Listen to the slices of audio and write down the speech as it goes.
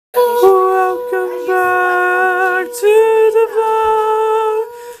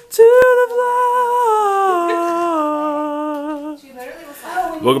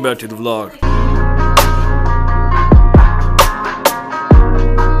Welcome back to the vlog.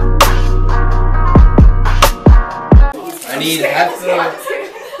 I need half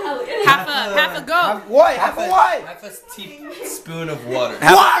a goat. What? Half a what? Half a teaspoon of water.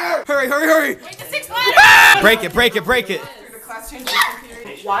 Water! Hurry, hurry, hurry! Make the 6 letters! Break it, break it, break it.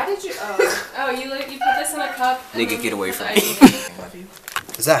 Why did you? Oh, you put this in a cup. Nigga, get away from me.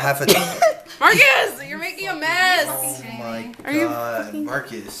 Is that half a Marcus, you're making a mess. Oh my god,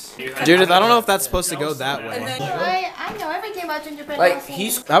 Marcus. Judith, I don't know if that's supposed to go that way. I know everything about gingerbread. Like,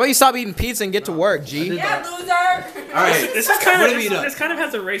 he's... How about you stop eating pizza and get to work, G? Yeah, loser. Alright, this kind of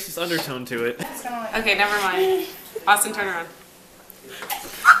has a racist undertone to it. Okay, never mind. Austin, turn around.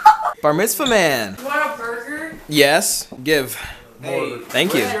 Bar mitzvah man. You want a burger? Yes, give. Hey,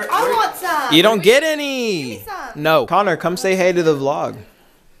 Thank you. I want some. You don't get any. Give me some. No. Connor, come say hey to the vlog.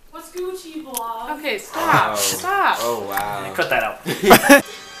 What's Gucci vlog? Okay, stop. Stop. Oh, wow. Cut that out.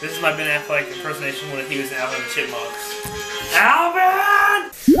 This is my Ben Affleck impersonation when he was in Alvin and the Chipmunks.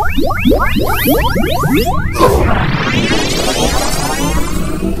 Alvin!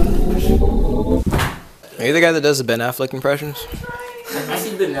 Are you the guy that does the Ben Affleck impressions? I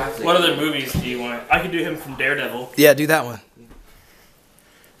see Ben Affleck. What other movies do you want? I could do him from Daredevil. Yeah, do that one.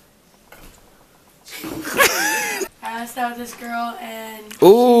 I asked out this girl and...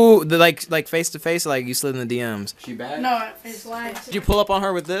 Ooh, the like face to face, like you slid in the DMs. She bad? No, it's live. Did you pull up on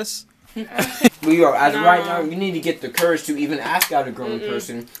her with this? We are, as right now, you need to get the courage to even ask out a grown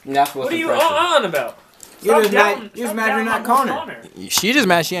person. And that's what's What are you impressive. on about? You're Stop just mad, doubting- you're just stop mad you're doubting not my Connor. She just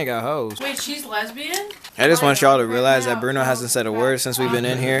mad she ain't got hoes. Wait, she's lesbian? I just want y'all to realize that Bruno hasn't said a word since we've been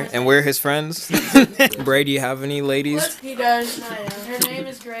in here, and we're his friends. Bray, do you have any ladies? He does. Her name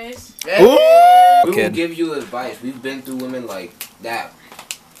is Grace. Hey, Ooh! we will Kid. give you advice. We've been through women like that.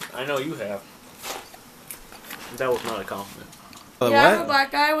 I know you have. That was not a compliment. Yeah, I'm a What?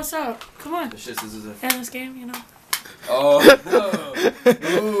 black guy. What's up? Come on. It's just, In this game, you know. oh, I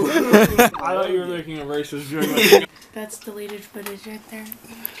thought you were making a racist joke. That's deleted footage right there.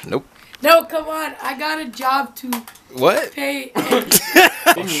 Nope. No, come on. I got a job to What? pay.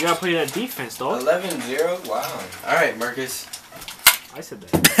 Then you gotta play that defense, dog. 11-0? Wow. Alright, Marcus. I said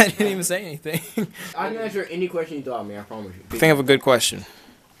that. I didn't even say anything. I can answer any question you throw at me, I promise you. Think of a good question.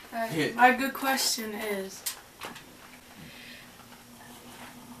 My good question is...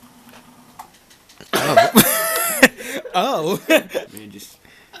 Oh. Man, just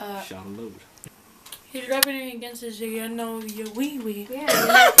shot a load. He's rapping against his you know your wee wee.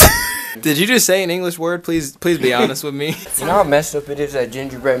 Did you just say an English word? Please be honest with me. You know how messed up it is that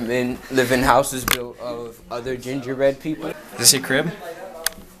gingerbread men live in houses built of other gingerbread people? Is this your crib?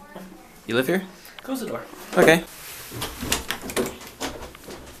 You live here? Close the door. Okay.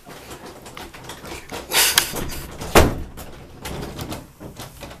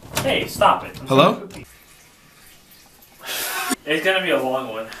 Hey, stop it. Hello? It's gonna be a long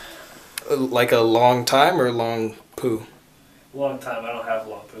one. Like a long time or a long poo? Long time. I don't have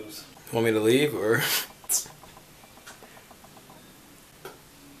long poos. Want me to leave or?